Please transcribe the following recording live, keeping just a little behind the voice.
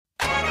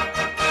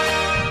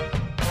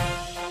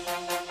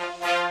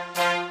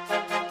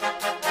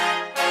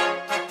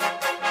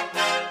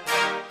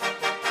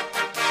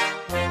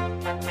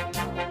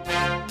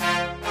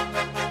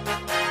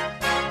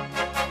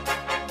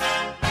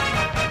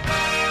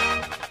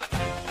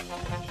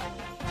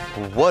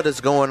What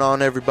is going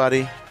on,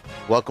 everybody?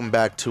 Welcome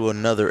back to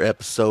another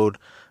episode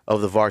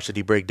of the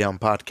Varsity Breakdown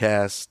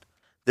Podcast.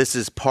 This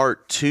is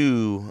part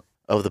 2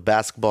 of the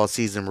basketball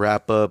season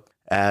wrap-up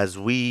as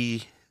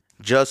we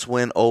just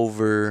went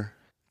over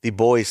the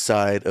boys'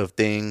 side of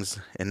things,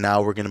 and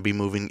now we're going to be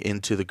moving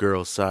into the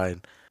girls'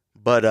 side.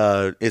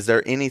 But is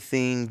there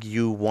anything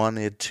you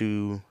wanted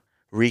to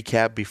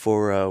recap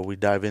before we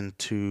dive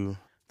into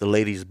the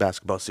ladies'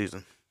 basketball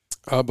season?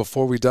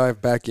 Before we dive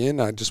back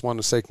in, I just want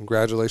to say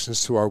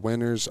congratulations to our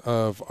winners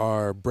of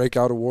our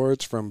breakout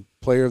awards, from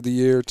Player of the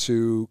Year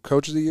to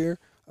Coach of the Year.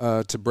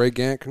 To Bray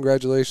Gant,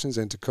 congratulations,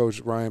 and to Coach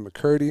Ryan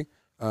McCurdy.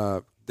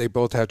 They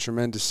both had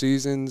tremendous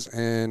seasons.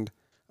 And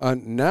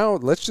now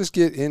let's just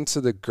get into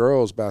the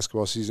girls'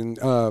 basketball season.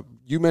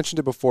 You mentioned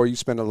it before. You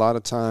spent a lot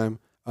of time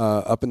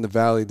up in the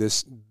Valley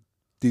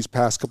these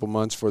past couple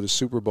months for the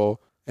Super Bowl,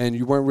 and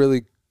you weren't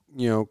really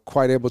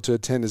quite able to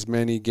attend as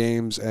many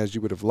games as you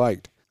would have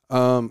liked.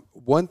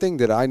 One thing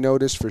that I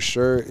noticed for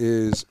sure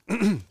is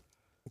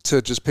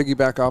to just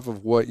piggyback off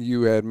of what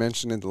you had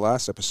mentioned in the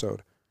last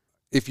episode.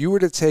 If you were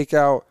to take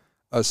out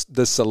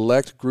the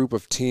select group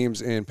of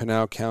teams in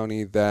Pinal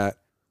County that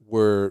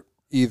were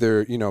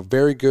either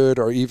very good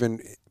or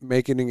even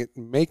making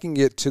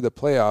it to the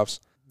playoffs,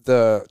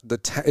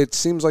 it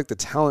seems like the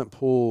talent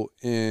pool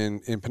in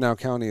Pinal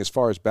County, as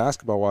far as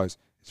basketball wise,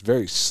 is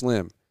very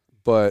slim.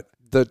 But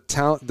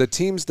the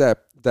teams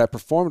that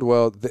performed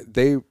well,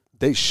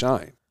 they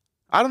shine.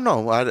 I don't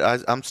know.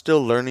 I'm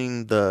still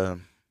learning the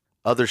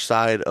other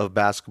side of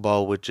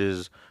basketball, which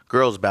is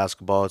girls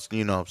basketball. It's,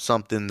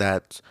 something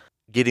that's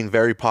getting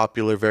very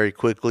popular very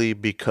quickly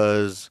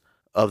because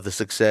of the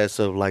success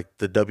of like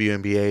the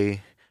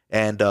WNBA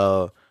and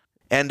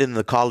in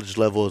the college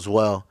level as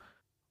well.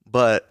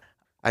 But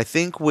I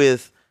think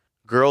with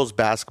girls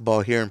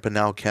basketball here in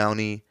Pinal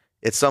County,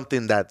 it's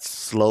something that's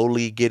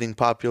slowly getting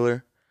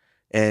popular.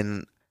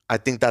 And I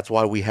think that's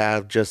why we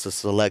have just a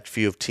select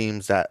few of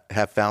teams that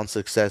have found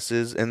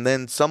successes. And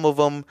then some of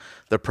them,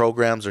 the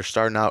programs are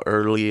starting out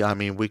early. I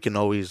mean, we can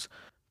always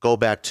go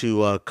back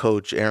to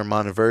Coach Aaron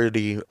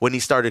Monteverdi. When he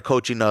started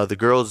coaching the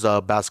girls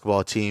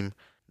basketball team,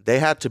 they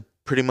had to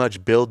pretty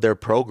much build their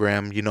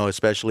program,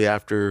 especially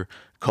after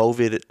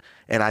COVID.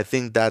 And I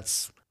think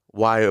that's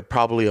why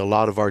probably a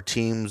lot of our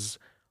teams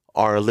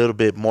are a little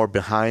bit more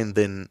behind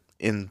than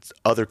in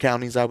other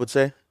counties, I would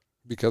say.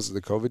 Because of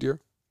the COVID year?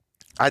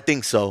 I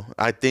think so.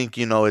 I think,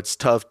 it's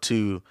tough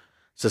to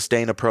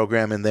sustain a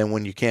program, and then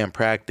when you can't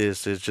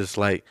practice, it's just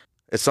like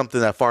it's something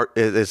that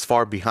is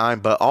far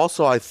behind. But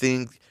also I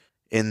think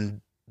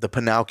in the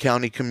Pinal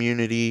County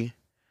community,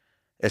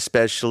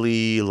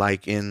 especially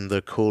like in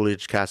the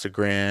Coolidge, Casa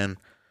Grande,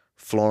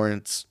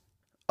 Florence,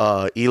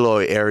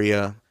 Eloy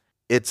area,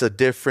 it's a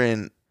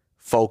different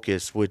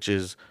focus, which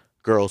is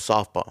girls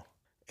softball.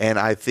 And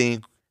I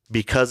think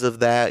because of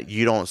that,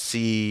 you don't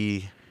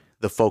see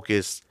the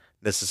focus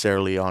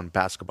necessarily on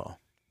basketball.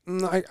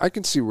 I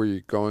can see where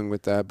you're going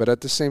with that, but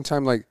at the same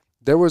time, like,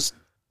 there was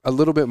a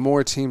little bit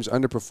more teams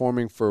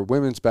underperforming for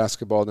women's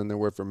basketball than there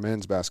were for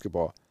men's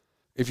basketball.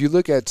 If you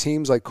look at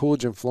teams like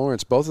Coolidge and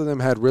Florence, both of them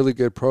had really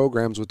good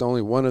programs with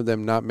only one of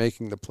them not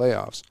making the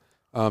playoffs,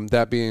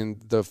 that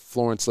being the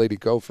Florence Lady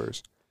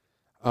Gophers.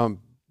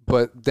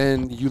 But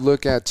then you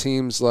look at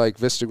teams like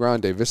Vista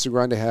Grande. Vista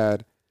Grande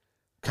had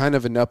kind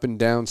of an up and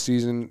down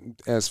season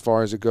as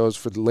far as it goes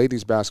for the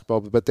ladies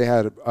basketball, but they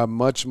had a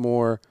much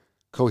more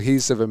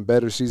cohesive and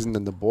better season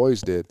than the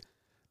boys did.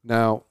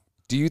 Now,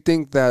 do you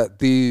think that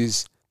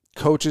these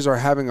coaches are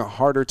having a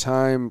harder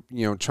time,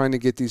 trying to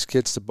get these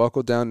kids to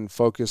buckle down and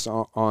focus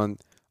on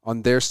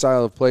their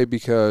style of play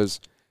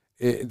because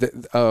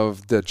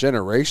of the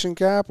generation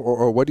gap,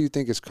 or what do you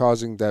think is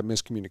causing that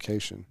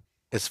miscommunication?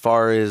 As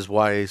far as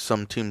why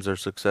some teams are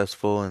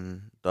successful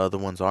and the other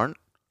ones aren't?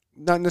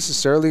 Not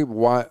necessarily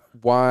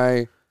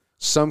why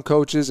some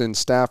coaches and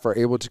staff are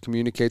able to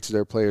communicate to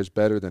their players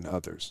better than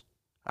others.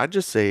 I'd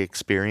just say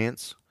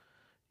experience.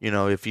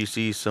 If you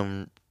see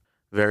some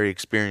very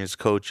experienced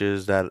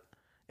coaches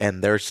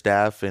and their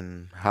staff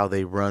and how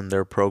they run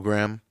their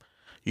program,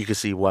 you can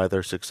see why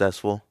they're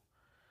successful.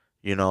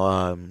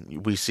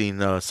 We've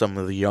seen some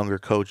of the younger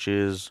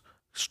coaches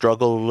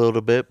struggle a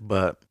little bit,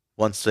 but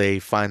once they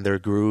find their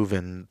groove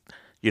and,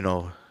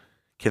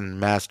 can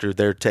master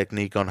their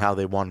technique on how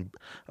they want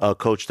to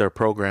coach their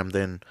program,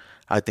 then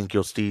I think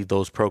you'll see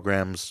those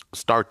programs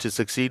start to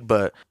succeed.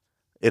 But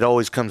it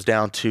always comes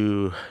down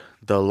to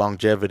the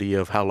longevity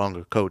of how long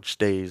a coach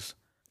stays.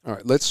 All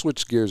right, let's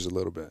switch gears a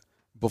little bit.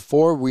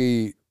 Before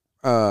we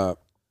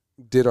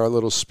did our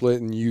little split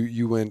and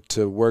you went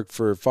to work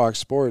for Fox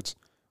Sports,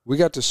 we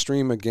got to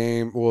stream a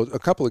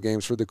couple of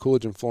games for the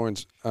Coolidge and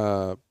Florence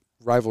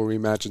rivalry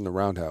match in the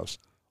Roundhouse.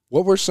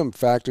 What were some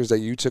factors that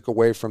you took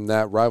away from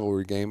that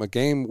rivalry game? A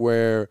game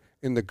where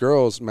in the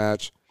girls'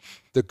 match,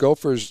 the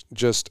Gophers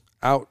just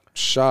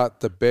outshot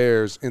the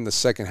Bears in the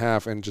second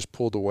half and just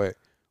pulled away.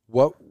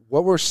 What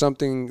were some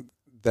things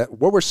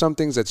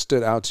that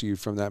stood out to you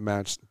from that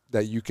match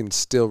that you can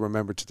still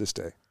remember to this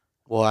day?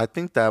 Well, I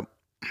think that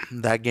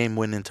game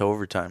went into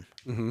overtime.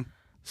 Mm-hmm.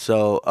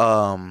 So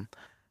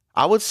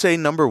I would say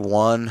number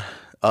one,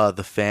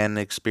 the fan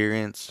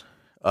experience.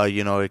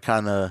 It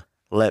kind of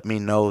let me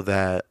know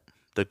that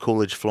the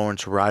Coolidge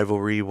Florence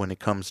rivalry, when it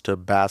comes to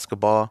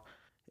basketball,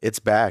 it's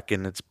back,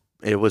 and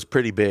it was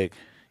pretty big.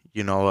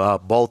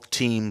 Both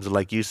teams,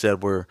 like you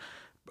said, were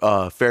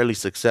fairly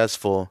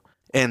successful,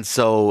 and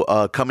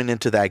so coming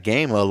into that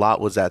game, a lot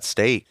was at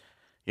stake.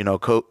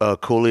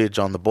 Coolidge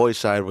on the boys'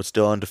 side was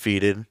still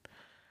undefeated.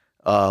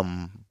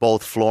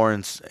 Both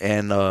Florence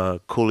and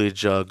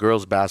Coolidge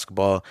girls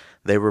basketball,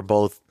 they were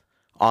both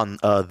on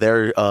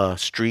their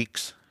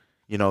streaks,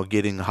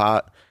 getting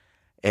hot.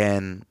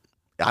 And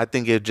I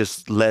think it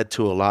just led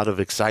to a lot of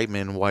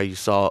excitement why you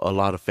saw a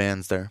lot of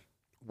fans there.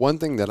 One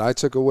thing that I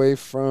took away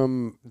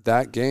from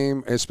that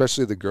game,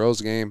 especially the girls'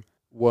 game,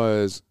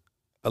 was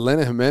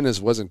Elena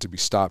Jimenez wasn't to be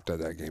stopped at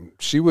that game.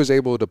 She was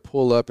able to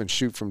pull up and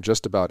shoot from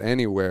just about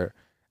anywhere.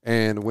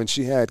 And when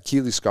she had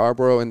Keely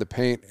Scarborough in the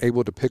paint,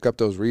 able to pick up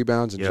those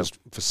rebounds and just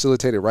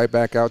facilitate it right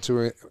back out to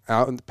her,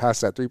 out and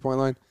past that three-point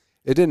line,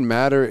 it didn't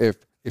matter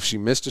if she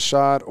missed a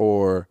shot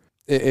or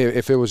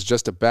if it was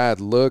just a bad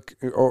look,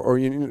 or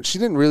she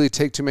didn't really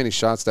take too many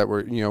shots that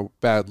were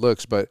bad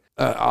looks. But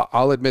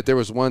I'll admit there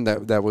was one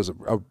that was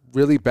a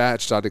really bad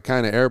shot. It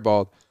kind of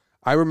airballed.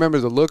 I remember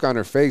the look on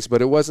her face,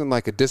 but it wasn't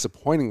like a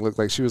disappointing look.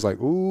 Like she was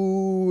like,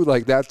 ooh,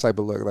 like that type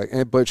of look.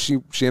 But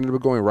she ended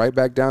up going right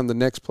back down the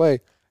next play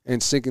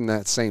and sinking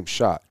that same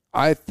shot.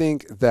 I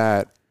think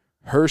that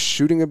her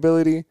shooting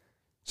ability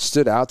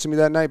stood out to me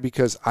that night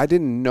because I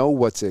didn't know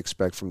what to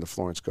expect from the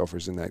Florence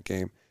Gophers in that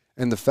game.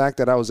 And the fact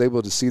that I was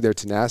able to see their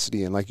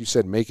tenacity and, like you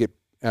said, make it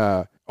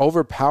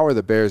overpower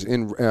the Bears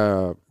in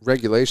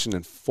regulation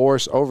and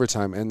force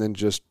overtime and then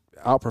just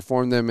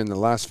outperform them in the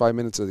last 5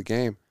 minutes of the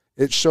game,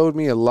 it showed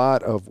me a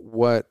lot of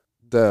what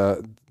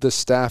the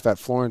staff at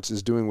Florence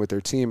is doing with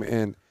their team,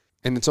 and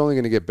it's only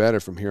going to get better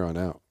from here on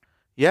out.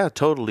 Yeah,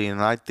 totally.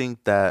 And I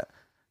think that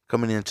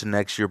coming into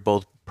next year,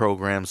 both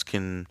programs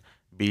can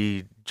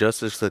be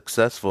just as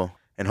successful.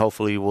 And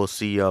hopefully we'll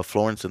see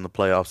Florence in the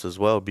playoffs as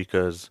well,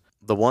 because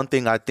the one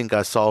thing I think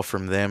I saw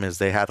from them is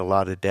they had a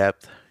lot of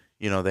depth.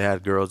 They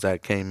had girls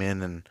that came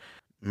in and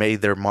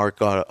made their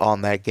mark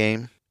on that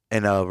game.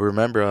 And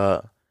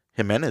remember,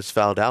 Jimenez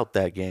fouled out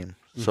that game.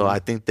 So I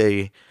think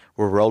they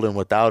were rolling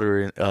without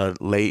her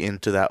late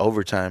into that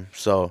overtime.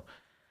 So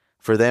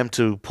for them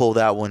to pull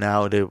that one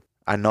out,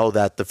 I know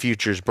that the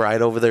future's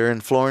bright over there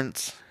in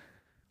Florence.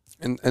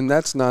 And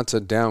that's not to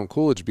down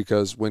Coolidge,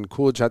 because when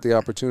Coolidge had the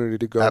opportunity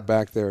to go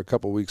back there a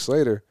couple weeks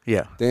later,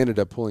 they ended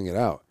up pulling it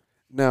out.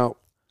 Now,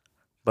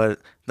 but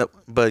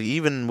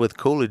even with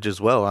Coolidge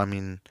as well, I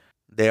mean,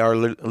 they are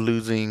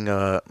losing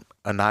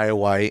Anaya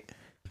White.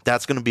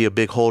 That's going to be a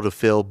big hole to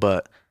fill,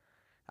 but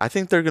I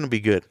think they're going to be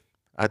good.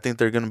 I think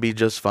they're going to be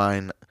just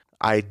fine.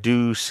 I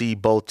do see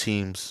both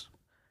teams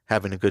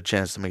having a good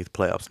chance to make the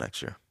playoffs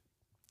next year.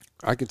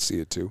 I could see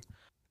it too.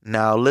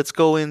 Now, let's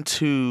go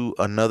into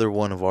another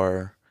one of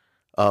our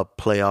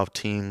playoff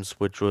teams,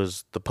 which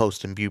was the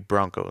Poston Butte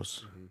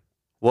Broncos. Mm-hmm.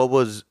 What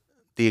was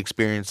the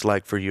experience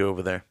like for you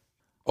over there?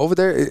 Over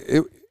there,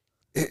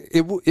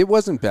 it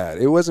wasn't bad.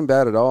 It wasn't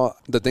bad at all.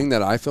 The thing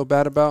that I feel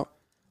bad about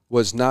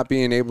was not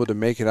being able to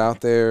make it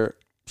out there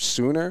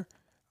sooner.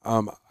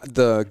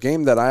 The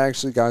game that I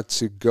actually got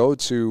to go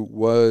to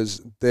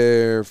was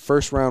their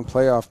first round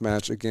playoff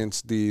match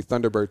against the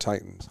Thunderbird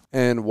Titans.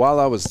 And while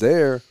I was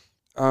there,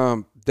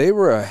 they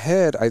were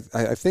ahead.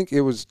 I think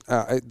it was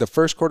the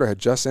first quarter had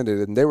just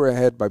ended, and they were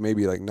ahead by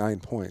maybe like 9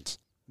 points.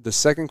 The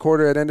second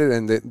quarter had ended,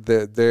 and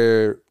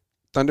their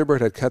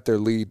Thunderbird had cut their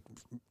lead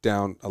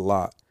down a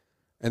lot.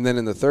 And then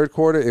in the third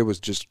quarter, it was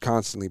just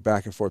constantly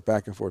back and forth,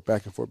 back and forth,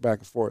 back and forth, back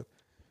and forth.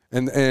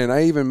 And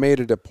I even made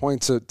it a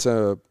point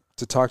to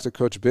talk to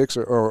Coach Bix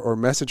or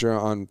message her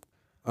on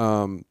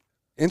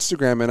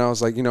Instagram, and I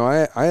was like,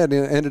 I had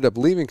ended up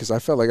leaving because I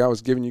felt like I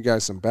was giving you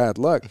guys some bad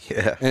luck.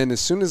 Yeah. And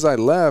as soon as I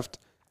left,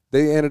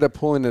 they ended up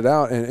pulling it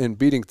out and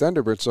beating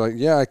Thunderbird. So,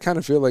 I kind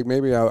of feel like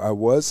maybe I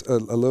was a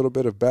little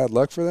bit of bad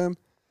luck for them.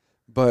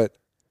 But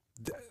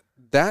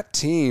that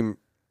team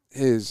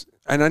is,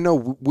 and I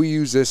know we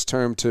use this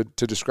term to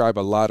describe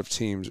a lot of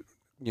teams,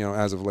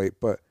 as of late,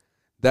 but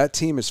that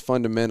team is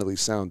fundamentally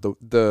sound.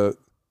 The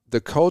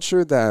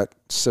culture that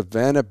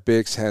Savannah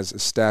Bix has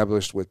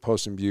established with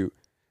Poston Butte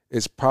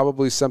is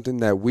probably something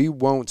that we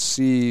won't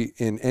see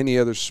in any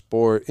other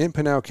sport in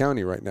Pinal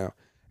County right now.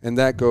 And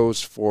that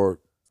goes for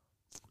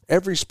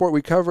every sport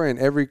we cover and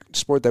every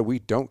sport that we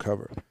don't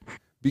cover.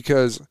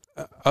 Because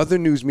other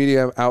news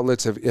media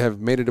outlets have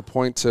made it a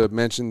point to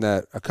mention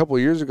that a couple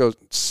of years ago,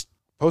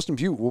 Poston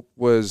Butte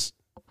was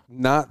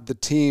not the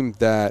team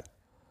that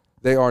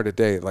they are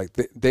today. Like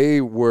they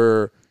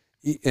were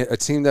a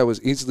team that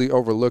was easily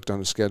overlooked on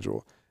the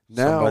schedule.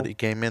 Now, somebody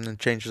came in and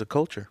changed the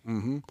culture.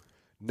 Mm-hmm.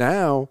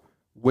 Now,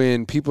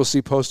 when people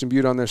see Poston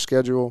Butte on their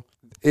schedule,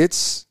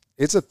 it's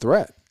a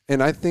threat.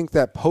 And I think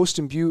that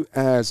Poston Butte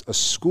as a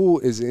school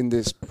is in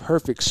this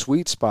perfect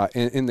sweet spot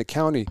in the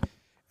county.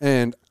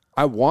 And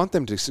I want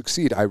them to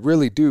succeed. I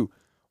really do.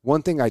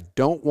 One thing I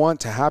don't want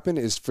to happen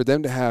is for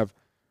them to have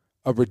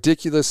a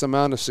ridiculous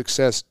amount of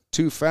success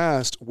too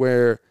fast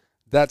where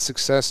that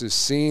success is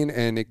seen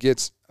and it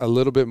gets a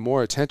little bit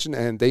more attention,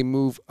 and they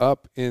move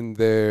up in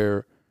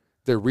their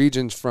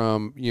regions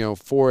from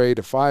 4A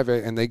to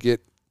 5A, and they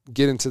get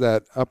into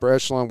that upper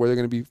echelon where they're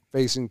going to be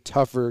facing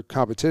tougher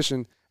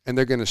competition, and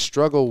they're going to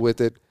struggle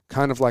with it,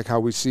 kind of like how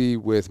we see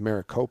with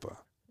Maricopa.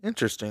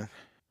 Interesting.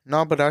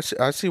 No, but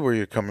I see where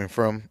you're coming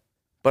from.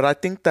 But I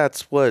think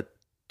that's what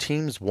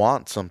teams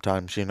want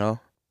sometimes,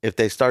 If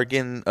they start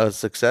getting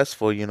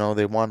successful,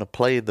 they want to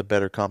play the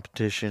better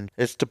competition.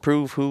 It's to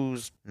prove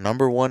who's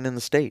number one in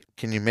the state.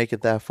 Can you make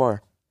it that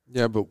far?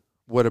 Yeah, but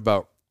what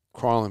about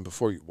crawling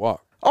before you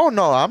walk? Oh,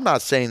 no, I'm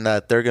not saying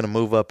that they're going to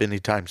move up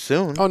anytime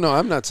soon. Oh, no,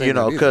 I'm not saying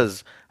that either.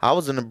 Because I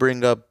was going to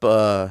bring up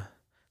the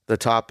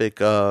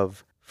topic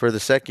of, for the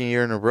second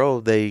year in a row,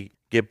 they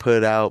get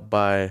put out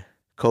by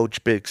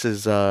Coach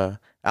Bix's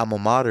alma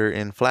mater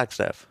in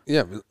Flagstaff.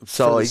 Yeah,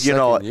 so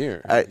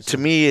year. To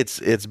me,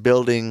 it's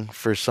building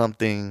for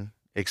something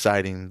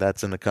exciting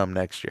that's going to come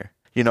next year.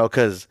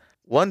 Because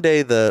one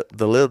day the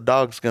little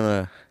dog's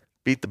going to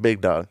beat the big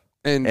dog,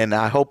 and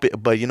I hope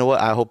it. But you know what?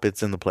 I hope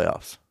it's in the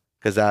playoffs,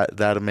 because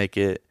that'll make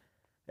it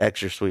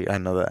extra sweet. I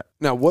know that.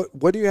 Now,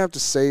 what do you have to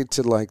say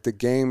to like the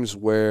games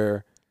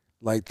where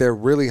like they're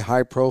really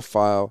high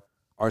profile,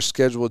 are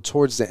scheduled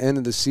towards the end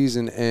of the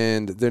season,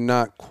 and they're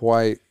not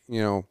quite,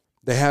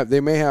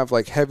 they may have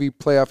like heavy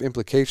playoff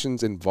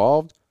implications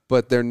involved,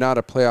 but they're not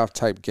a playoff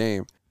type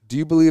game. Do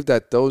you believe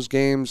that those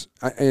games,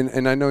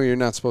 and I know you're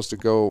not supposed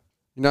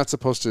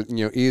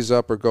to ease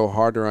up or go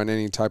harder on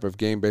any type of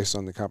game based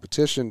on the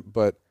competition,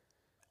 but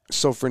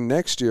so for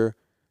next year,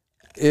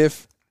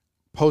 if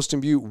Poston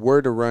Butte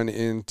were to run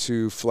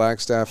into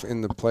Flagstaff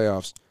in the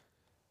playoffs,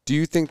 do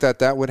you think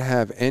that would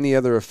have any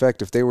other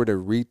effect if they were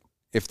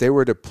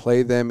to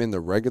play them in the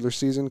regular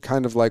season,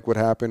 kind of like what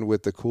happened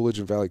with the Coolidge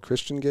and Valley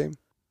Christian game?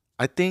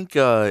 I think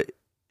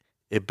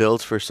it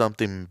builds for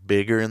something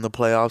bigger in the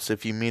playoffs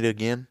if you meet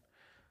again.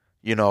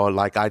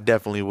 Like I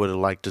definitely would have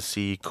liked to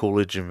see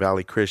Coolidge and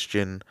Valley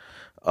Christian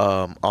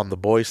on the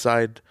boys'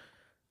 side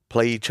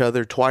play each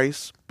other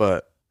twice,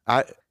 but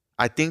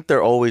I think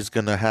they're always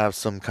going to have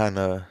some kind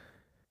of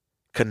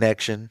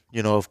connection,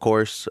 of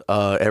course,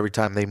 every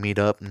time they meet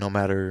up, no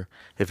matter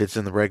if it's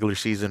in the regular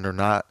season or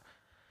not.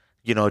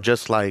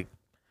 Just like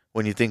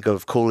when you think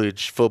of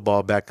Coolidge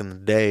football back in the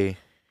day,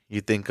 you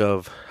think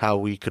of how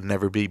we could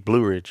never beat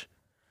Blue Ridge.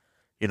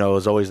 It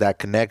was always that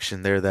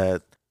connection there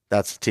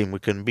that's the team we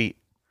couldn't beat,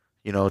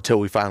 until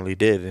we finally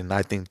did. And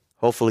I think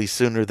hopefully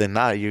sooner than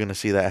not, you're going to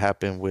see that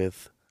happen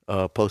with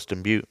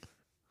Poston Butte.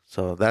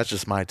 So that's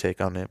just my take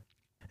on it.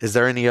 Is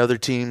there any other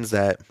teams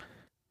that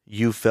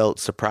you felt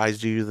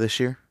surprised you this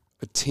year?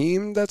 A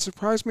team that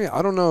surprised me?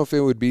 I don't know if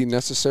it would be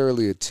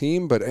necessarily a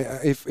team, but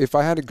if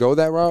I had to go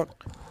that route,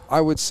 I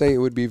would say it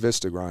would be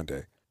Vista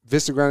Grande.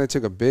 Vista Grande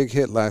took a big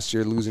hit last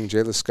year, losing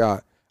Jayla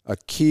Scott, a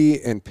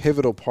key and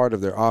pivotal part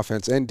of their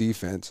offense and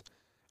defense.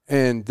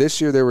 And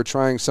this year they were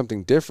trying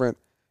something different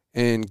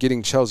and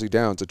getting Chelsea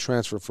Downs, a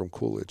transfer from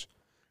Coolidge.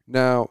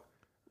 Now,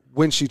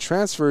 when she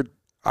transferred,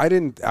 I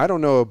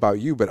don't know about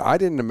you, but I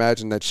didn't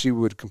imagine that she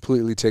would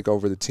completely take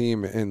over the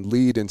team and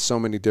lead in so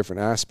many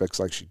different aspects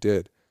like she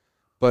did.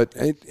 But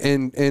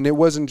and it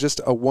wasn't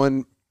just a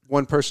one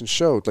person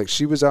show. Like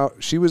she was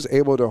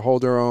able to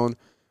hold her own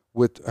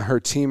with her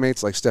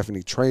teammates like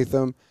Stephanie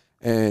Tratham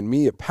and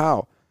Mia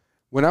Powell.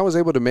 When I was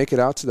able to make it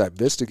out to that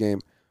Vista game,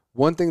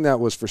 one thing that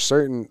was for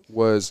certain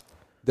was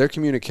their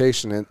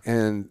communication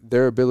and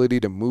their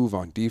ability to move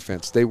on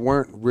defense. They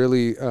weren't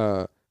really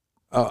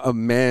a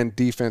man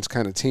defense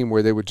kind of team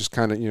where they would just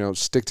kind of,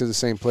 stick to the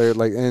same player.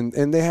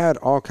 And they had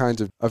all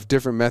kinds of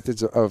different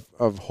methods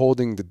of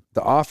holding the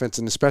offense,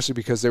 and especially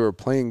because they were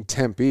playing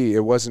Tempe,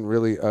 it wasn't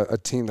really a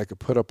team that could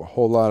put up a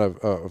whole lot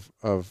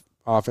of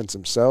offense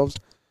themselves.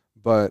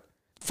 But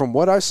from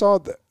what I saw,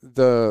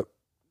 the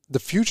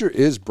future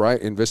is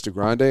bright in Vista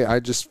Grande. I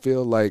just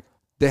feel like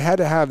they had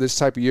to have this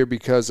type of year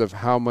because of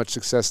how much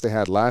success they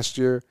had last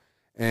year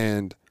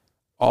and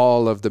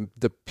all of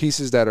the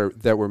pieces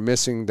that were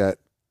missing that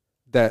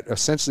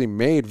essentially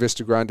made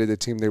Vista Grande the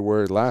team they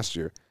were last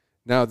year.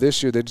 Now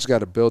this year they just got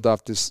to build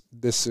off this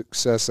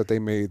success that they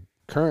made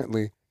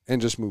currently and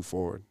just move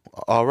forward.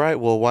 All right,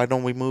 well, why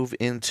don't we move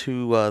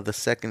into the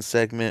second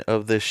segment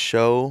of this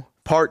show?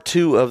 Part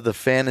 2 of the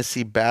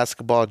fantasy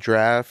basketball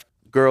draft,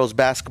 girls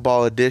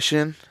basketball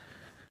edition.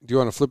 Do you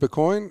want to flip a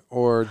coin,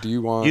 or do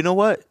you want... You know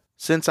what?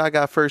 Since I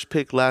got first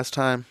pick last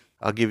time,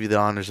 I'll give you the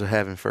honors of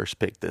having first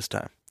pick this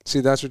time. See,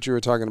 that's what you were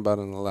talking about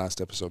in the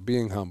last episode,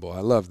 being humble.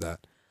 I love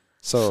that.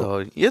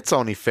 So it's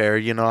only fair.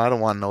 I don't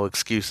want no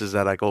excuses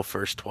that I go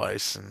first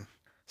twice and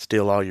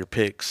steal all your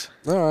picks.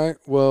 All right.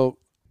 Well,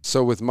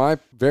 so with my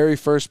very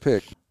first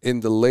pick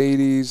in the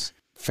ladies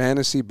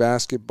fantasy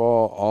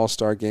basketball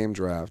all-star game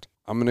draft,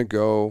 I'm going to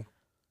go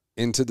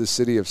into the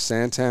city of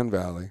Santan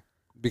Valley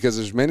because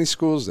there's many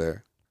schools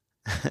there.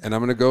 And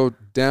I'm going to go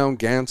down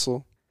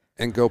Gansel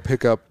and go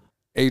pick up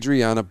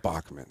Adriana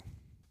Bachman.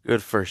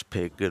 Good first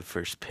pick.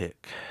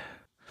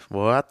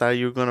 Well, I thought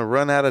you were going to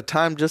run out of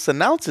time just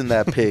announcing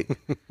that pick.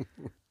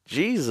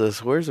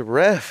 Jesus, where's the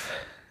ref?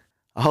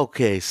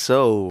 Okay,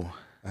 so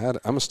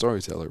I'm a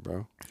storyteller,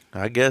 bro.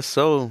 I guess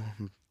so. All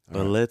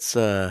But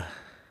right.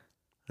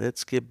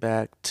 let's get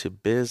back to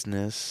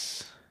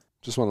business.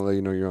 Just want to let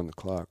you know you're on the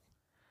clock.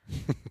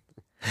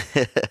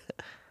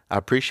 I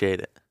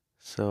appreciate it.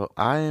 So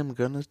I am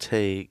gonna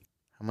take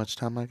how much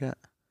time I got?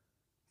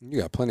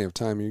 You got plenty of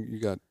time.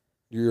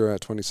 You're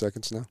at 20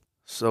 seconds now.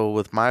 So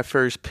with my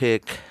first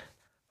pick,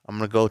 I'm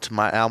gonna go to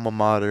my alma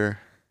mater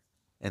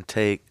and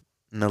take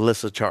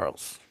Nalissa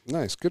Charles.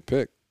 Nice, good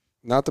pick.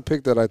 Not the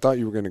pick that I thought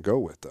you were going to go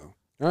with, though.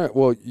 All right,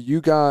 well,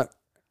 you got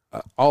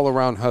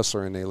all-around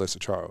hustler in Alyssa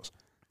Charles.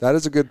 That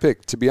is a good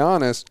pick. To be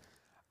honest,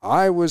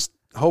 I was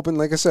hoping,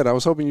 like I said, I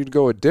was hoping you'd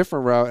go a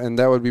different route, and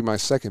that would be my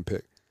second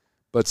pick.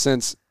 But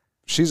since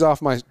she's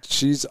off my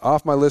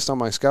list on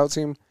my scout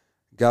team,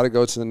 got to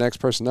go to the next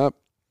person up,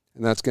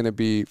 and that's going to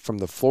be from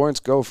the Florence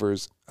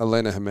Gophers,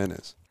 Elena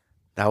Jimenez.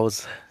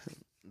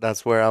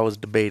 That's where I was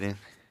debating.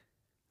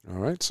 All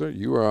right, sir,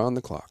 you are on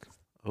the clock.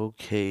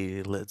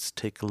 Okay, let's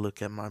take a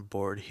look at my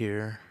board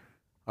here.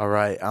 All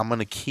right, I'm going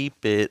to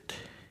keep it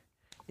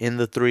in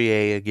the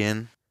 3A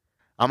again.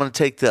 I'm going to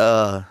take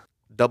the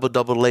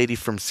double lady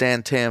from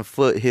Santan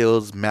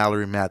Foothills,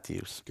 Mallory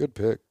Matthews. Good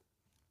pick.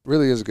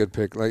 Really is a good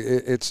pick. Like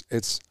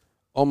it's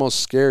almost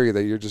scary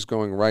that you're just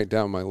going right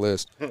down my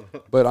list.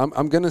 But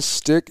I'm going to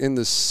stick in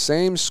the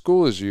same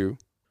school as you,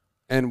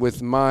 and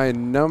with my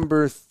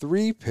number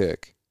 3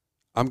 pick,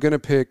 I'm going to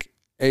pick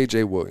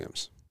AJ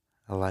Williams.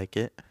 I like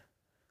it.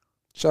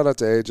 Shout out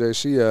to AJ.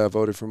 She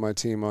voted for my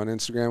team on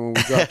Instagram when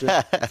we dropped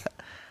it.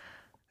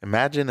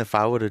 Imagine if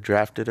I would have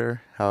drafted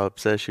her, how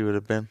upset she would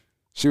have been.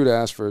 She would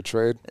have asked for a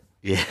trade.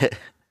 Yeah.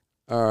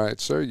 All right,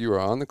 sir, you are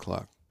on the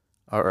clock.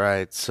 All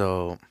right,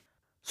 so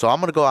I'm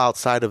going to go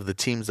outside of the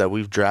teams that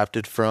we've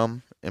drafted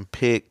from and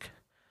pick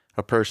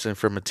a person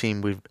from a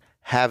team we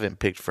haven't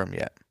picked from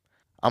yet.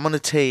 I'm going to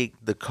take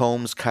the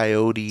Combs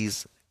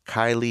Coyotes,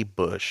 Kylie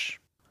Bush.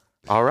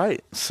 All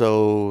right,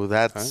 so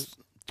that's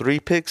 3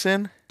 picks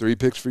in. 3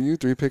 picks for you,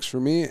 3 picks for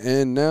me,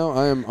 and now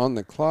I am on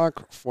the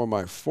clock for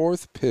my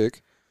 4th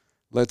pick.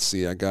 Let's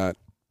see, I got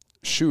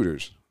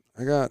shooters.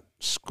 I got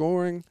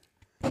scoring.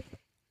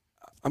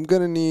 I'm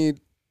going to need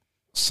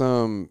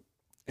some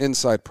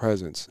inside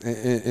presence,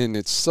 and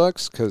it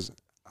sucks because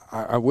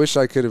I wish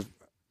I could have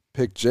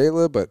picked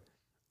Jayla, but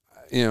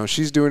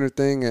she's doing her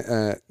thing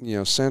at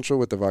Central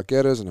with the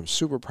Vaqueras, and I'm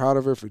super proud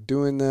of her for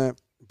doing that.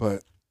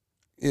 But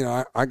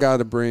I got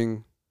to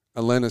bring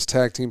Elena's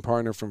tag team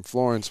partner from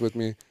Florence with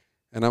me,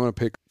 and I'm going to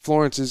pick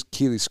Florence's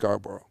Keely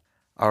Scarborough.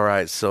 All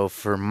right, so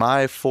for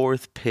my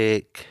 4th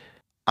pick,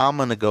 I'm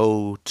going to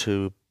go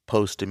to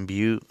Poston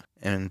Butte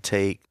and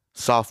take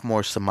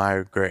sophomore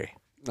Samira Gray.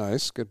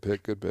 Nice, good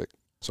pick, good pick.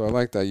 So I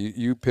like that.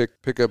 You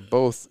pick up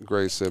both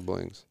Gray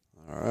siblings.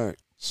 All right.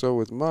 So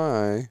with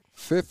my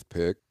 5th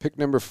pick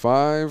number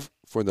 5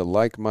 for the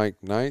Like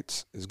Mike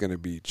Knights is going to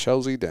be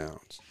Chelsea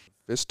Downs,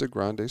 Vista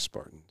Grande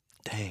Spartans.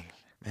 Dang,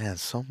 man,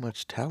 so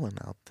much talent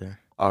out there.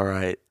 All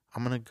right,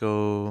 I'm gonna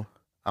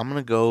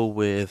go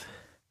with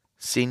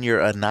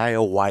senior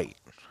Anaya White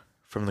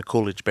from the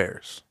Coolidge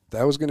Bears.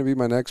 That was going to be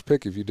my next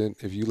pick if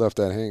you left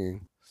that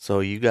hanging.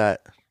 So you got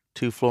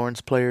 2 Florence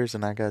players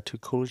and I got 2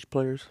 Coolidge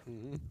players.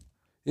 Mm-hmm.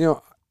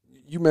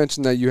 You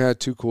mentioned that you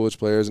had 2 Coolidge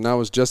players, and I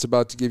was just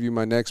about to give you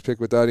my next pick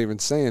without even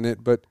saying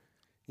it. But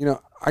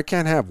I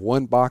can't have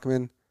one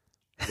Bachman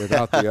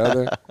without the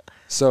other.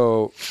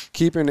 So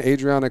keeping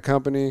Adriana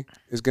company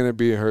is going to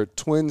be her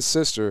twin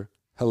sister,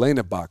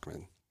 Helena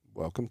Bachman.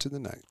 Welcome to the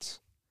Knights.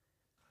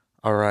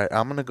 All right,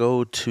 I'm going to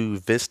go to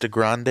Vista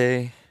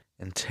Grande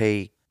and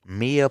take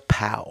Mia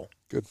Powell.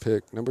 Good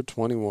pick. Number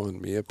 21,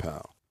 Mia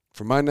Powell.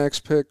 For my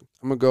next pick,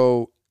 I'm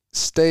going to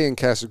stay in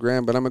Casa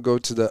Grande, but I'm going to go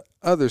to the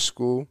other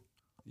school,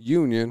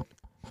 Union,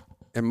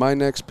 and my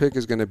next pick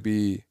is going to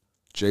be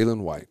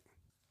Jalen White.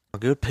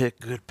 Good pick,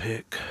 good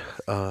pick.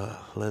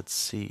 Let's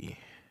see.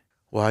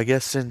 Well, I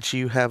guess since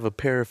you have a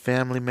pair of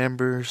family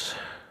members,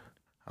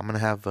 I'm going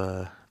to have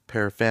a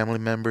pair of family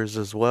members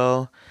as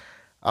well.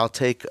 I'll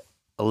take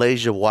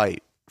Alasia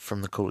White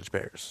from the Coolidge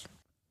Bears.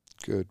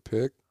 Good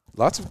pick.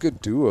 Lots of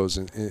good duos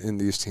in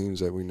these teams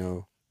that we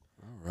know.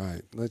 All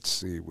right, let's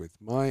see. With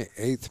my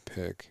 8th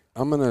pick,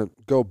 I'm going to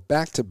go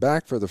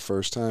back-to-back for the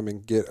first time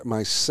and get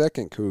my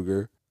second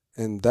Cougar,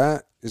 and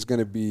that is going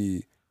to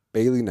be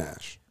Bailey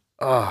Nash.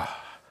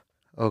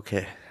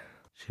 Okay.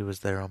 She was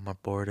there on my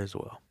board as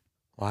well.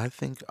 Well, I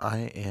think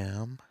I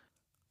am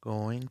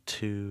going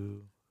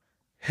to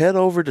head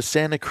over to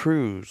Santa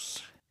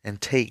Cruz and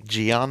take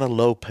Gianna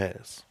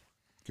Lopez.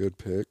 Good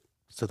pick.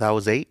 So that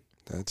was 8?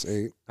 That's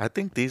 8. I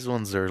think these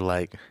ones are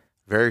like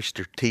very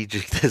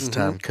strategic this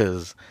time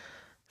because it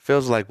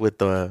feels like with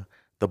the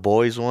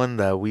boys one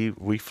that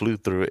we flew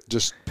through it.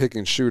 Just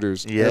picking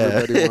shooters. Yeah.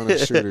 Everybody wanted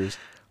shooters.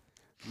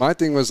 My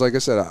thing was, like I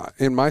said,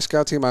 in my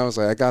scout team, I was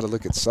like, I got to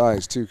look at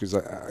size too because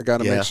I got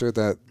to make sure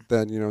that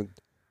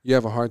you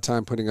have a hard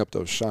time putting up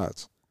those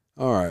shots.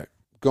 All right.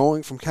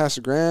 Going from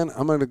Casa Grande,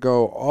 I'm going to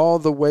go all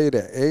the way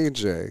to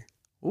AJ.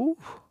 Ooh.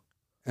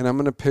 And I'm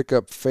going to pick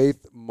up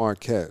Faith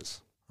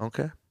Marquez.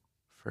 Okay.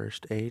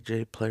 First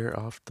AJ player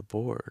off the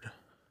board.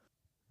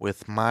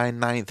 With my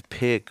ninth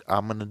pick,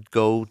 I'm going to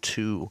go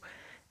to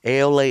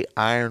ALA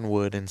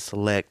Ironwood and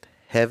select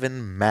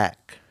Heaven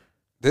Mack.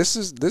 This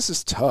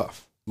is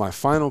tough. My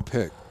final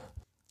pick.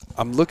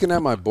 I'm looking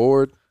at my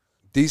board.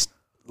 These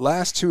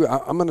last two,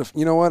 I'm gonna.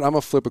 You know what? I'm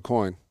gonna flip a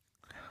coin.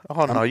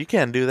 Oh no, you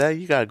can't do that.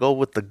 You gotta go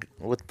with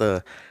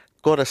the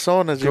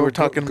corazón as you were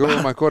talking go with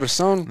about. my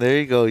corazón. There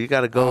you go. You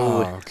gotta go.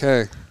 With,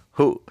 okay.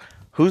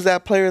 Who's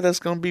that player that's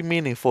gonna be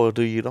meaningful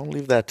to you? Don't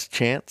leave that to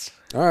chance.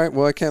 All right.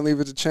 Well, I can't leave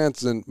it to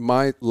chance. And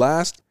my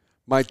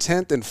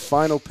 10th and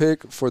final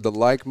pick for the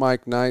Like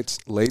Mike Knights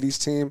ladies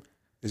team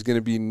is going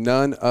to be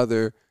none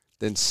other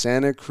than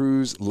Santa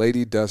Cruz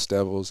Lady Dust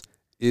Devils,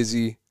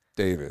 Izzy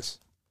Davis.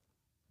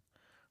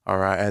 All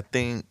right. I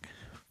think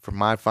for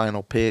my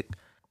final pick,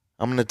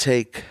 I'm going to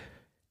take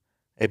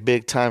a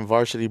big-time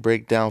varsity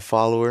breakdown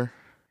follower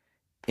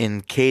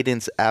in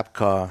Cadence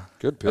Apcar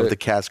of the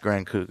Cass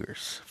Grand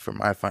Cougars for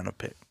my final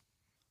pick.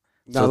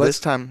 Now so this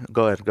time,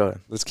 go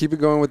ahead. Let's keep it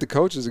going with the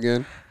coaches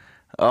again.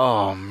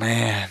 Oh,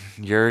 man.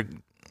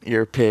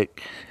 Your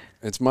pick.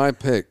 It's my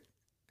pick.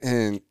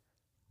 And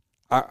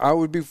I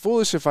would be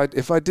foolish if I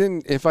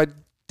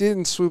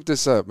didn't swoop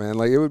this up, man.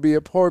 Like, it would be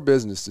a poor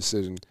business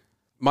decision.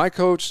 My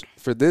coach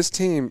for this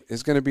team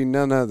is going to be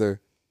none other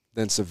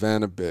than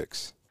Savannah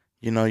Bix.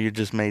 You know, you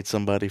just made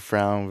somebody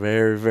frown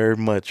very, very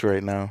much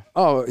right now.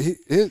 Oh,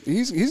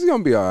 he's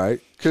going to be all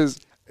right because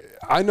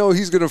I know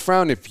he's going to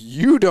frown if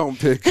you don't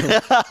pick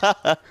him.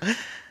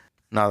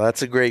 No,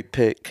 that's a great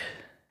pick.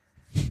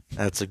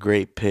 That's a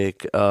great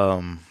pick.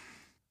 Well,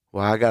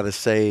 I got to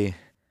say,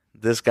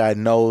 this guy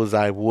knows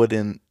I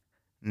wouldn't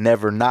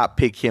never not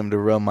pick him to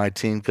run my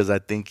team because I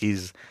think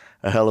he's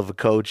a hell of a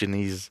coach and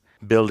he's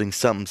building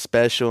something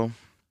special.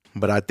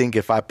 But I think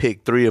if I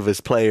pick three of his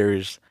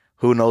players,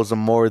 who knows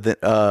them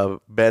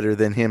better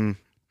than him?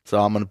 So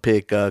I'm going to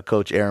pick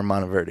Coach Aaron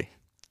Monteverde.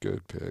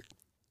 Good pick.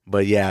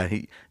 But yeah,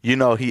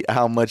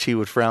 how much he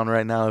would frown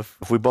right now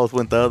if we both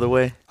went the other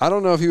way. I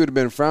don't know if he would have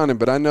been frowning,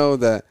 but I know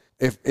that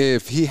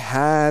if he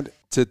had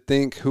to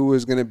think who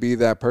was going to be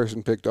that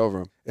person picked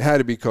over him, it had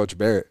to be Coach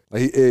Barrett.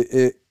 Like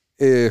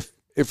if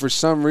for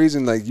some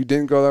reason like you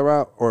didn't go that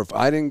route, or if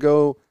I didn't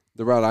go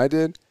the route I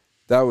did,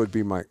 that would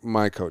be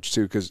my coach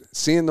too. Because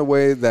seeing the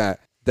way that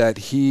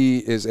he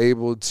is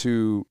able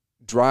to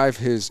drive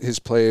his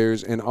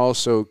players and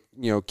also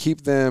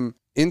keep them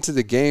into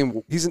the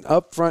game. He's an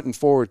up front and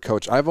forward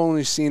coach. I've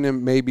only seen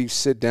him maybe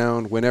sit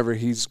down whenever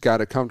he's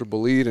got a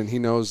comfortable lead and he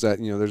knows that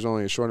there's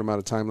only a short amount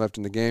of time left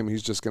in the game.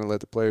 He's just going to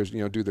let the players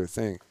do their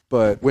thing.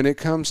 But when it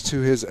comes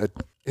to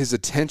his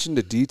attention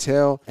to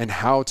detail and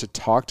how to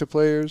talk to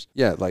players,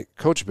 yeah, like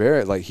Coach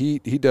Barrett, like he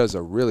does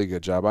a really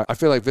good job. I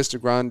feel like Vista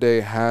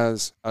Grande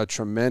has a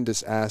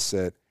tremendous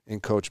asset in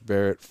Coach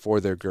Barrett for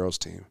their girls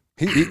team.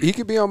 He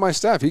could be on my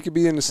staff. He could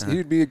be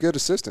he'd be a good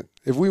assistant.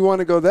 If we want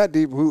to go that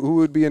deep, who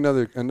would be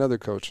another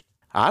coach?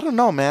 I don't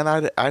know, man.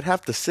 I'd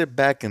have to sit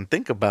back and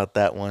think about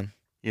that one.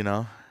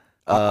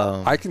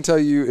 I can tell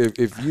you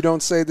if you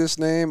don't say this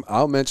name,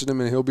 I'll mention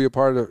him and he'll be a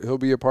part of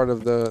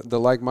the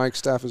Like Mike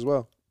staff as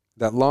well.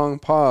 That long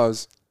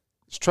pause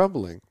is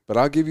troubling, but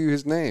I'll give you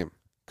his name,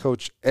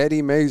 Coach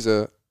Eddie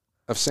Meza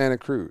of Santa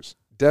Cruz.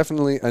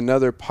 Definitely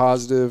another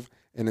positive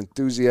and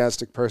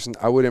enthusiastic person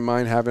I wouldn't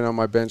mind having on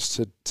my bench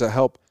to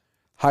help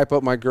hype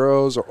up my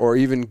girls or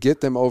even get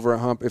them over a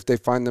hump if they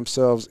find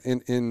themselves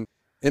in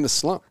a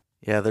slump.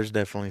 Yeah, there's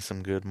definitely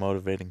some good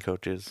motivating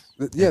coaches.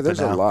 Yeah,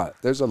 there's a lot.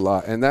 There's a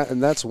lot. And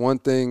that's one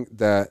thing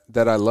that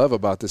I love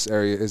about this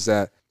area is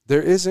that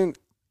there isn't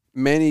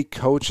many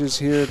coaches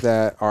here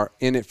that are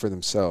in it for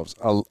themselves.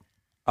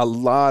 A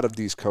lot of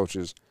these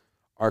coaches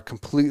are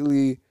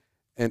completely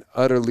and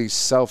utterly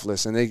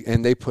selfless and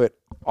they put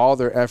all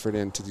their effort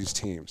into these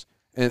teams.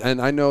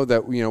 And I know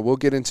that we'll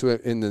get into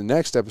it in the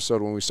next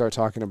episode when we start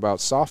talking about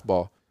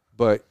softball,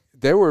 but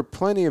there were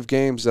plenty of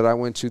games that I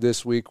went to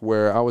this week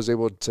where I was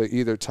able to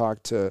either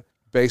talk to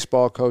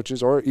baseball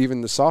coaches or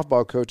even the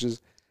softball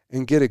coaches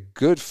and get a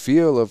good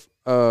feel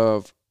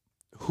of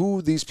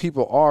who these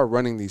people are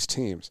running these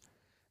teams.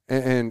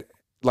 And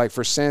like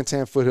for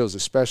Santan Foothills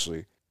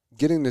especially,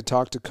 getting to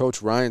talk to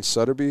Coach Ryan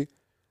Sutterby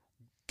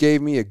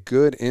gave me a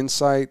good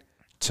insight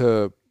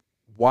to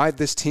why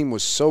this team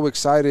was so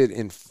excited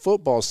in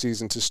football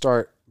season to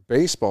start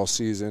baseball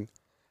season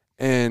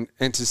and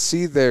to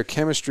see their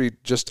chemistry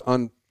just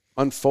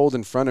unfold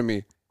in front of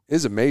me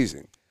is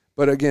amazing.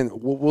 But again,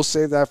 we'll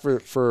save that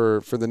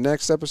for the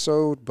next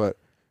episode. But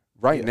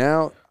right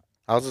now,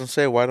 I was going to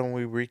say, why don't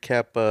we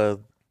recap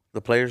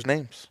the players'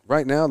 names?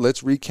 Right now,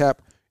 let's recap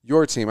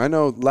your team. I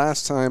know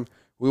last time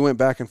we went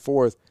back and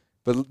forth,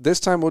 but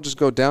this time we'll just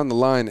go down the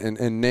line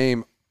and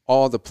name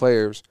all the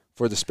players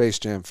for the Space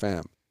Jam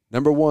fam.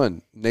 Number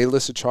 1,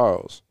 Naylissa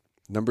Charles.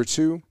 Number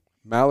 2,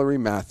 Mallory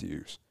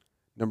Matthews.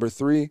 Number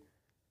 3,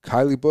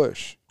 Kylie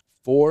Bush.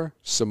 4,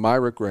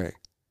 Samira Gray.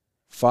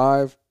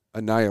 5,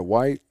 Anaya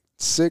White.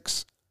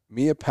 6,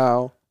 Mia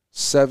Powell.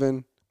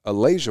 7,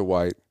 Alasia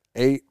White.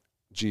 8,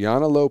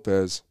 Gianna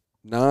Lopez.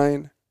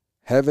 9,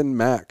 Heaven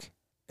Mack.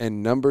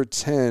 And number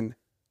 10,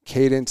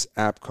 Cadence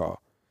Apcar.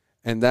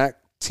 And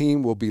that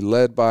team will be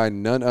led by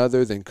none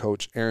other than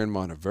Coach Aaron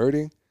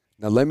Monteverdi.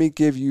 Now, let me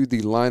give you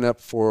the lineup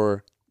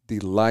for the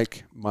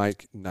Like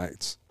Mike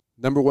Knights.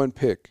 Number 1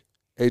 pick,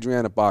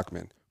 Adriana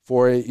Bachman,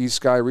 4A East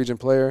Sky Region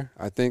player.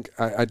 I think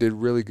I did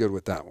really good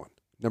with that one.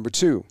 Number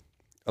 2,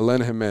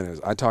 Elena Jimenez.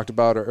 I talked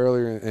about her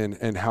earlier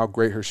and how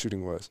great her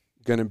shooting was.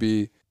 Going to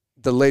be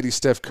the Lady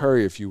Steph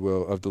Curry, if you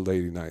will, of the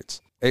Lady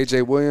Knights.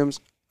 AJ Williams,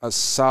 a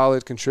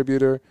solid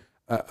contributor,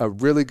 a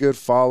really good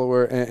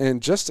follower,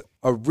 and just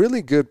a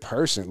really good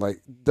person.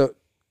 Like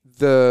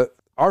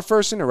our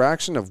first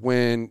interaction of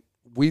when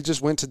we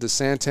just went to the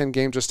Santan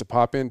game just to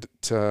pop in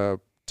to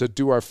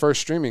do our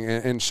first streaming,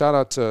 and shout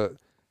out to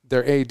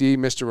their AD,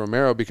 Mr.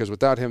 Romero, because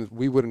without him,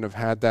 we wouldn't have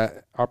had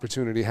that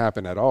opportunity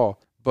happen at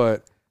all.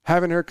 But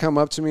having her come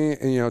up to me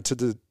and, to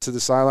the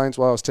sidelines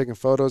while I was taking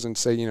photos and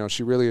say,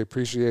 she really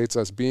appreciates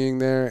us being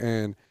there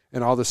and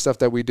all the stuff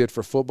that we did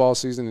for football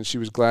season, and she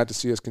was glad to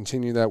see us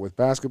continue that with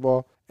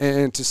basketball.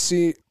 And to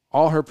see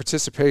all her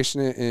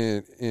participation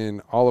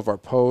in all of our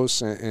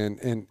posts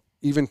and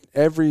even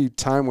every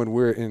time when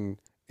we're in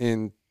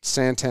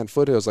Santan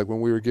Foothills, like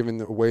when we were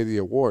giving away the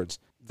awards,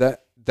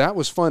 that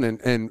was fun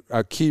and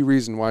a key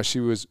reason why she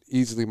was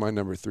easily my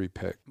number 3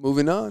 pick.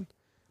 Moving on,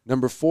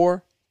 number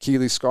 4,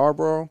 Keely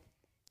Scarborough.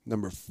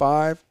 Number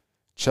 5,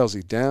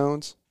 Chelsea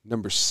Downs.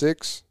 Number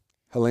 6,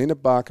 Helena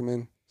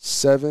Bachman.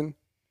 7,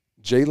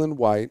 Jalen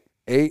White.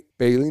 8,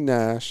 Bailey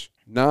Nash.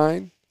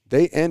 9,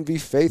 They Envy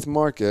Faith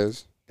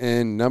Marquez.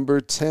 And number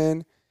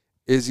 10,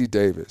 Izzy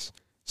Davis.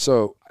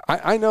 So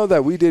I know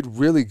that we did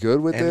really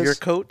good with this. And your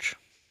coach?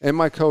 And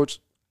my coach,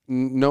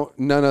 none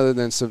other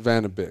than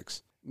Savannah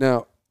Biggs.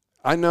 Now,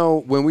 I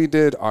know when we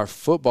did our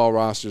football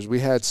rosters, we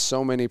had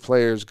so many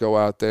players go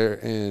out there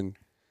and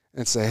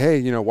say,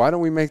 hey, why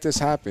don't we make this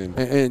happen?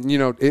 And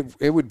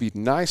it would be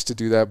nice to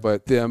do that,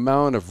 but the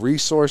amount of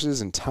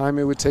resources and time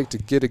it would take to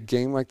get a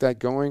game like that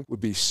going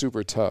would be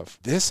super tough.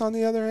 This, on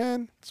the other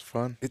hand, it's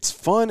fun. It's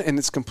fun, and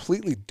it's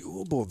completely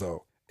doable,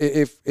 though.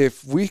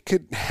 If we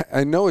could,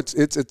 I know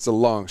it's a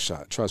long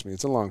shot. Trust me,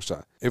 it's a long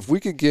shot. If we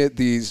could get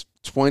these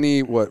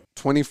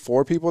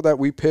 24 people that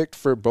we picked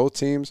for both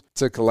teams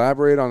to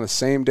collaborate on the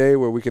same day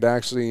where we could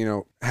actually,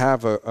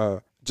 have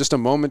just a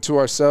moment to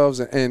ourselves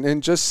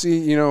and just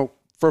see,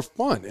 for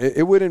fun.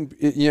 It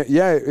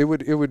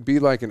would be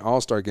like an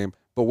all-star game.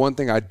 But one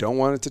thing I don't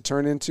want it to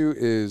turn into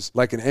is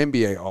like an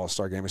NBA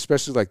all-star game,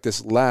 especially like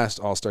this last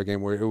all-star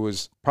game where it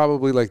was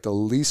probably like the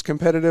least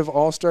competitive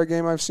all-star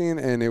game I've seen,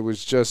 and it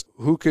was just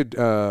who could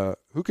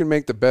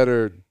make the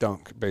better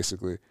dunk,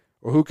 basically,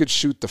 or who could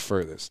shoot the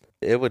furthest.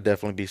 It would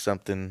definitely be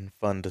something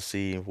fun to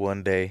see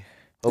one day.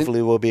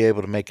 Hopefully we'll be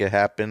able to make it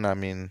happen. I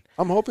mean,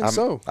 I'm hoping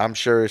so. I'm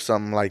sure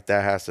something like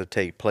that has to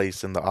take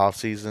place in the off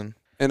season.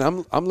 And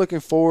I'm looking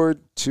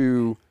forward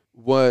to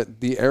what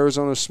the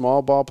Arizona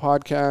Small Ball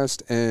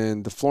Podcast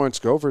and the Florence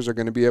Gophers are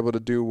going to be able to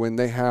do when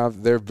they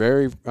have their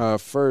very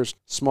first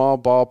Small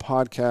Ball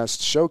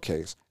Podcast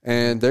showcase.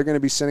 And they're going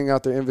to be sending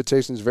out their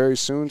invitations very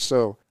soon.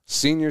 So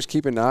seniors,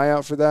 keep an eye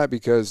out for that,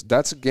 because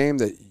that's a game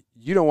that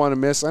you don't want to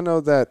miss. I know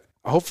that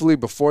hopefully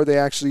before they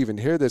actually even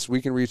hear this,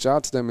 we can reach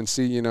out to them and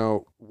see,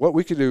 what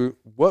we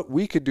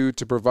could do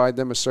to provide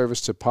them a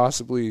service to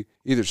possibly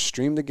either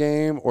stream the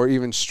game or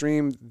even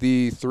stream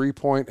the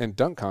 3-point and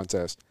dunk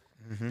contest.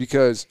 Mm-hmm.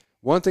 Because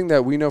one thing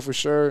that we know for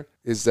sure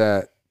is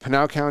that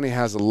Pinal County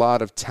has a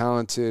lot of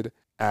talented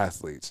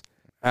athletes.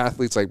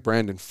 Athletes like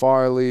Brandon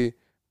Farley,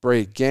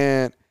 Bray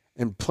Gant,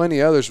 and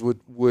plenty others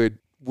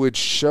would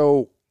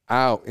show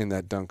out in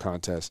that dunk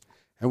contest.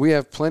 And we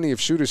have plenty of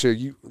shooters here.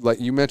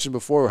 You mentioned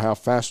before how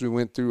fast we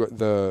went through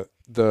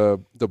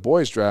the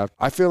boys draft.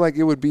 I feel like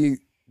it would be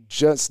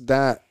just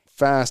that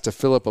fast to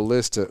fill up a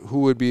list to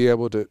who would be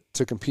able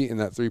to compete in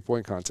that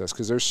 3-point contest,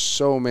 because there's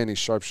so many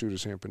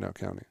sharpshooters here in Pinal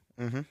County.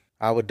 Mm-hmm.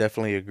 I would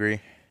definitely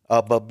agree.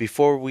 But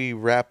before we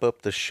wrap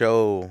up the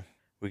show,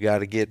 we got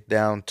to get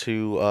down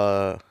to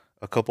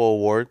a couple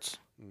awards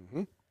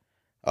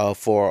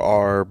for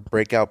our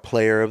Breakout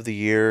Player of the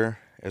Year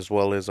as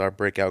well as our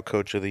Breakout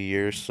Coach of the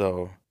Year.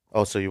 So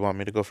you want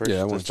me to go first?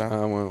 Yeah, I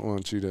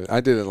want you to.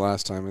 I did it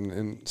last time,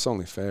 and it's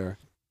only fair.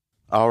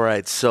 All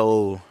right,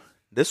 so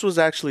this was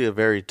actually a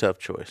very tough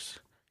choice.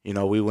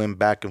 We went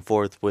back and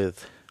forth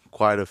with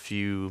quite a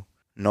few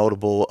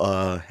notable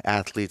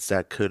athletes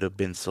that could have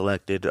been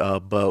selected,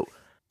 but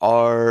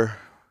our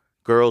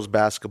girls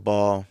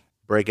basketball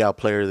Breakout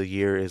Player of the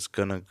Year is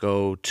going to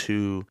go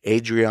to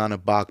Adriana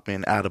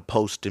Bachman out of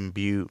Poston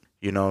Butte.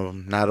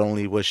 Not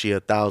only was she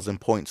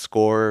 1,000-point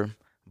scorer,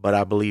 but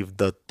I believe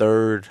the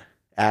third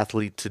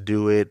athlete to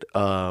do it,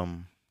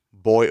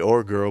 boy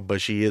or girl,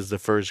 but she is the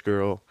first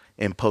girl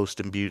in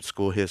Poston Butte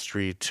school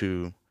history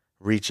to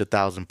reach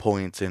 1,000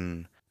 points.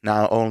 And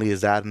not only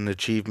is that an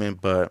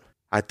achievement, but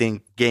I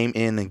think game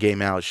in and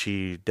game out,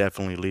 she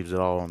definitely leaves it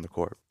all on the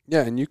court.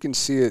 Yeah, and you can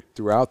see it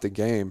throughout the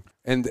game.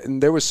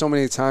 And there was so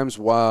many times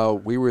while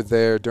we were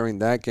there during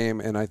that game,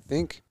 and I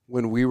think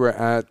when we were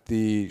at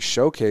the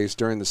showcase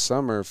during the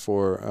summer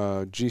for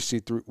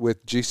GC3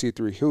 with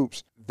GC3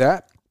 Hoops,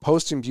 that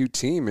Poston Butte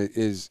team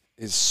is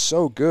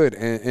so good.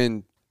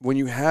 And when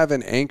you have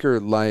an anchor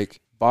like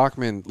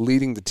Bachman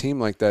leading the team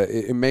like that,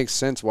 it makes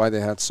sense why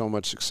they had so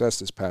much success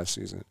this past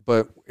season.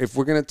 But if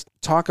we're going to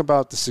talk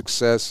about the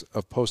success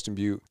of Poston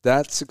Butte,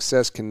 that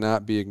success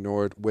cannot be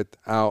ignored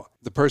without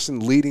the person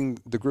leading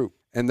the group.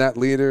 And that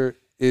leader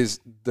is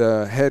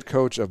the head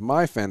coach of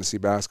my fantasy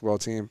basketball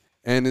team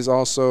and is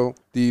also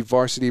the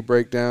varsity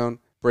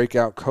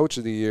breakout coach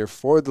of the year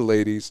for the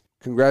ladies.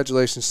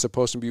 Congratulations to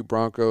Poston Butte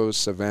Broncos,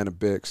 Savannah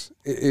Bix.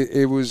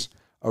 It was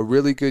a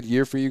really good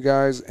year for you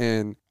guys,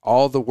 and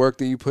all the work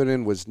that you put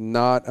in was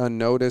not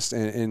unnoticed.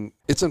 And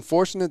it's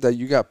unfortunate that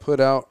you got put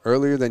out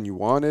earlier than you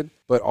wanted,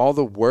 but all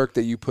the work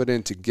that you put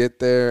in to get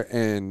there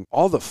and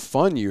all the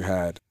fun you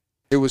had,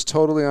 it was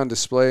totally on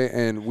display,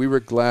 and we were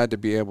glad to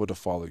be able to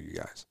follow you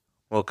guys.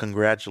 Well,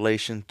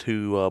 congratulations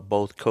to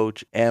both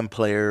coach and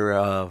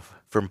player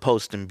from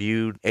Poston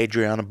Butte,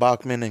 Adriana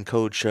Bachman and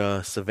Coach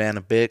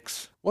Savannah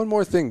Bix. One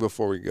more thing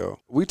before we go.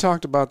 We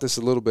talked about this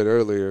a little bit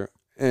earlier,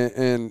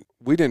 and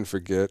we didn't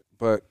forget,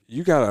 but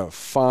you got a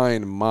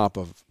fine mop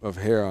of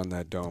hair on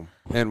that dome.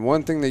 And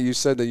one thing that you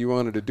said that you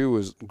wanted to do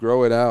was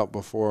grow it out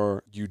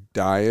before you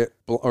dye it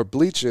or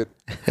bleach it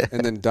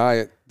and then dye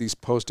it these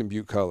Poston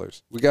Butte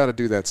colors. We got to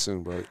do that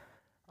soon, bro.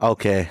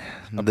 Okay,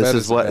 this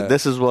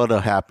is what'll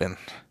happen.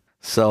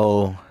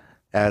 So,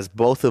 as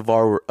both of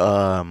our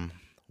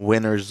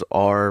winners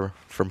are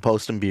from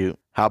Poston Butte,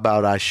 how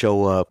about I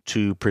show up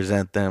to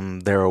present them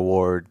their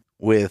award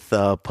with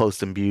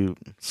Poston Butte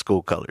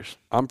school colors?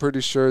 I'm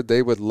pretty sure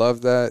they would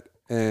love that,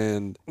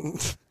 and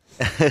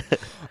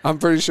I'm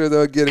pretty sure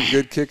they'll get a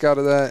good kick out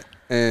of that,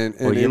 and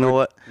well, you know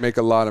what? Make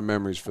a lot of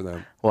memories for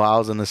them. Well, I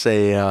was going to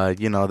say,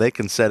 they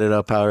can set it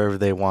up however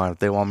they want. If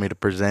they want me to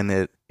present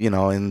it,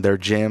 in their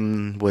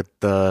gym with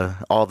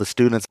all the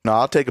students, no,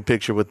 I'll take a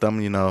picture with them,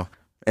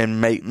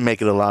 and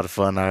make it a lot of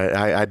fun.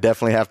 I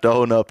definitely have to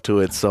own up to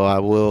it, so I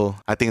will.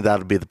 I think that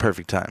would be the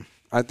perfect time.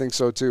 I think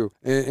so too.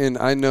 And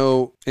I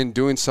know in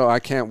doing so, I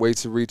can't wait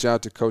to reach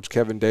out to Coach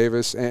Kevin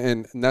Davis.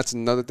 And that's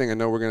another thing. I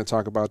know we're going to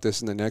talk about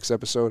this in the next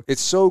episode.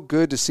 It's so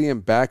good to see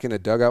him back in a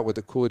dugout with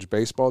the Coolidge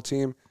baseball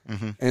team.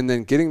 Mm-hmm. And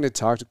then getting to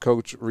talk to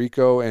Coach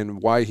Rico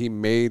and why he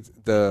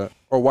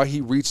why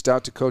he reached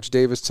out to Coach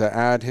Davis to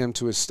add him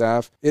to his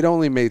staff. It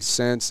only made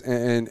sense.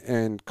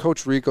 And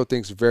Coach Rico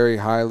thinks very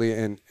highly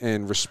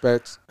and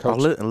respects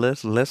Coach.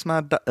 Let's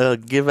not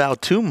give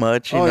out too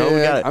much.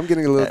 I'm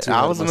getting a little too.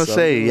 I was going to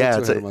say,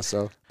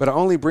 myself. But I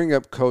only bring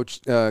up Coach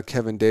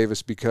Kevin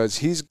Davis because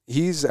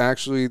he's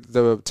actually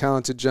the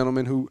talented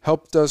gentleman who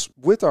helped us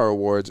with our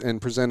awards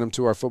and present them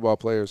to our football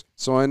players.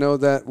 So I know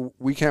that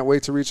we can't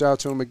wait to reach out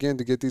to him again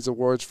to get these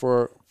awards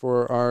for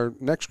our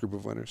next group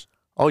of winners.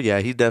 Oh, yeah,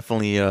 he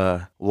definitely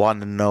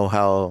wanted to know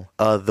how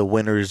the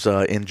winners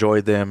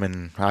enjoyed them,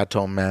 and I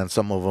told him, man,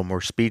 some of them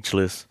were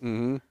speechless,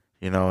 mm-hmm.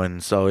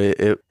 And so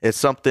it's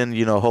something,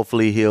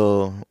 hopefully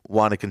he'll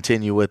want to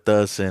continue with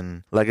us,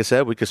 and like I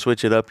said, we could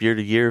switch it up year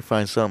to year,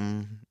 find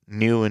something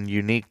new and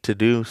unique to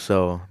do.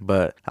 So,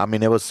 but I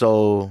mean, it was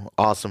so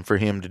awesome for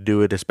him to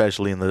do it,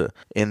 especially in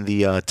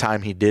the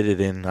time he did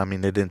it in. I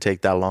mean, it didn't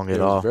take that long at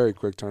all. It was a very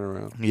quick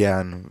turnaround. Yeah,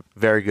 and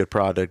very good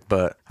product.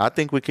 But I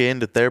think we can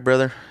end it there,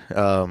 brother.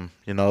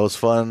 It was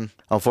fun.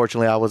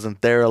 Unfortunately, I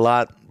wasn't there a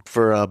lot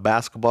for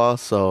basketball,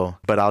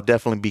 but I'll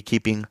definitely be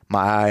keeping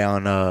my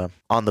eye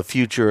on the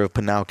future of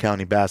Pinal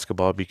County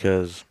basketball,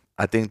 because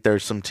I think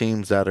there's some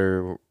teams that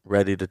are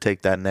ready to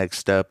take that next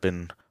step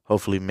and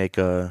hopefully make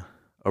a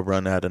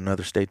run at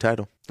another state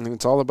title. And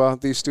it's all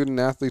about these student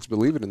athletes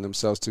believing in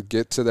themselves to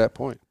get to that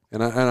point.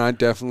 And I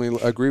definitely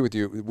agree with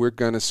you. We're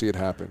going to see it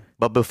happen.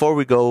 But before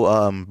we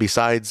go,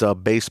 besides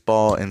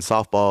baseball and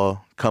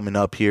softball coming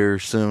up here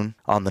soon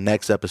on the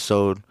next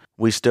episode,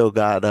 we still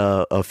got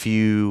a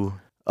few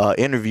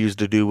interviews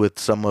to do with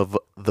some of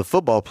the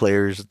football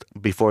players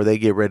before they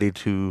get ready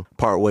to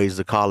part ways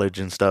to college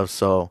and stuff.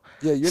 So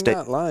yeah, you're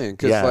not lying,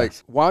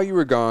 because while you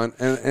were gone,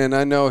 and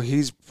I know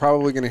he's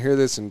probably going to hear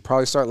this and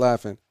probably start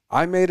laughing,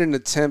 I made an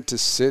attempt to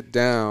sit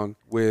down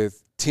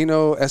with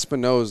Tino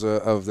Espinoza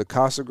of the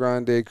Casa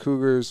Grande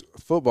Cougars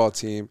football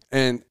team,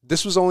 and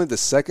this was only the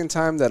second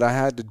time that I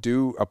had to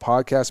do a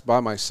podcast by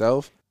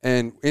myself.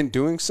 And in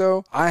doing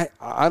so, I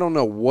don't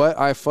know what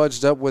I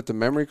fudged up with the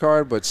memory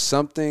card, but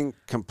something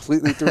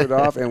completely threw it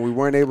off, and we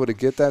weren't able to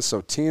get that.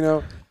 So,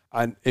 Tino,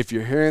 if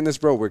you're hearing this,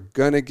 bro, we're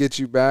going to get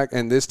you back,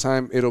 and this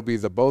time it'll be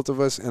the both of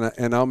us,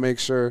 and I'll make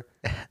sure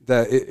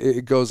that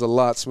it goes a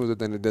lot smoother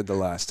than it did the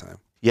last time.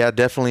 Yeah,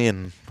 definitely,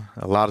 and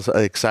a lot of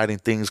exciting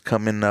things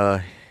coming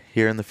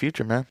here in the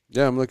future, man.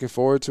 Yeah, I'm looking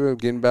forward to it,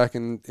 getting back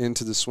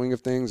into the swing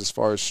of things as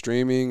far as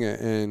streaming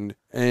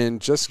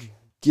and just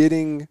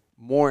getting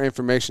more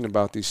information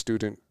about these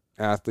student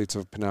athletes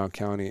of Pinal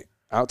County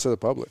out to the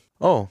public.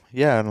 Oh,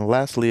 yeah, and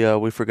lastly,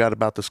 we forgot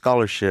about the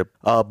scholarship,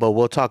 but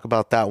we'll talk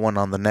about that one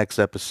on the next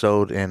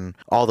episode and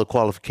all the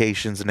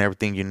qualifications and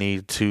everything you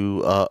need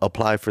to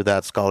apply for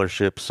that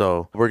scholarship.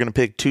 So we're going to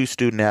pick two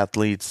student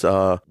athletes,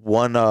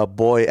 one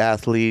boy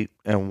athlete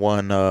and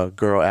one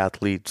girl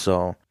athlete.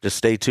 So just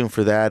stay tuned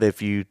for that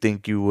if you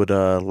think you would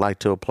like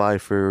to apply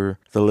for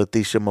the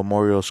Leticia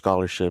Memorial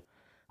Scholarship.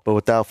 But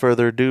without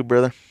further ado,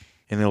 brother,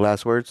 any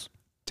last words?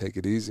 Take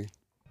it easy.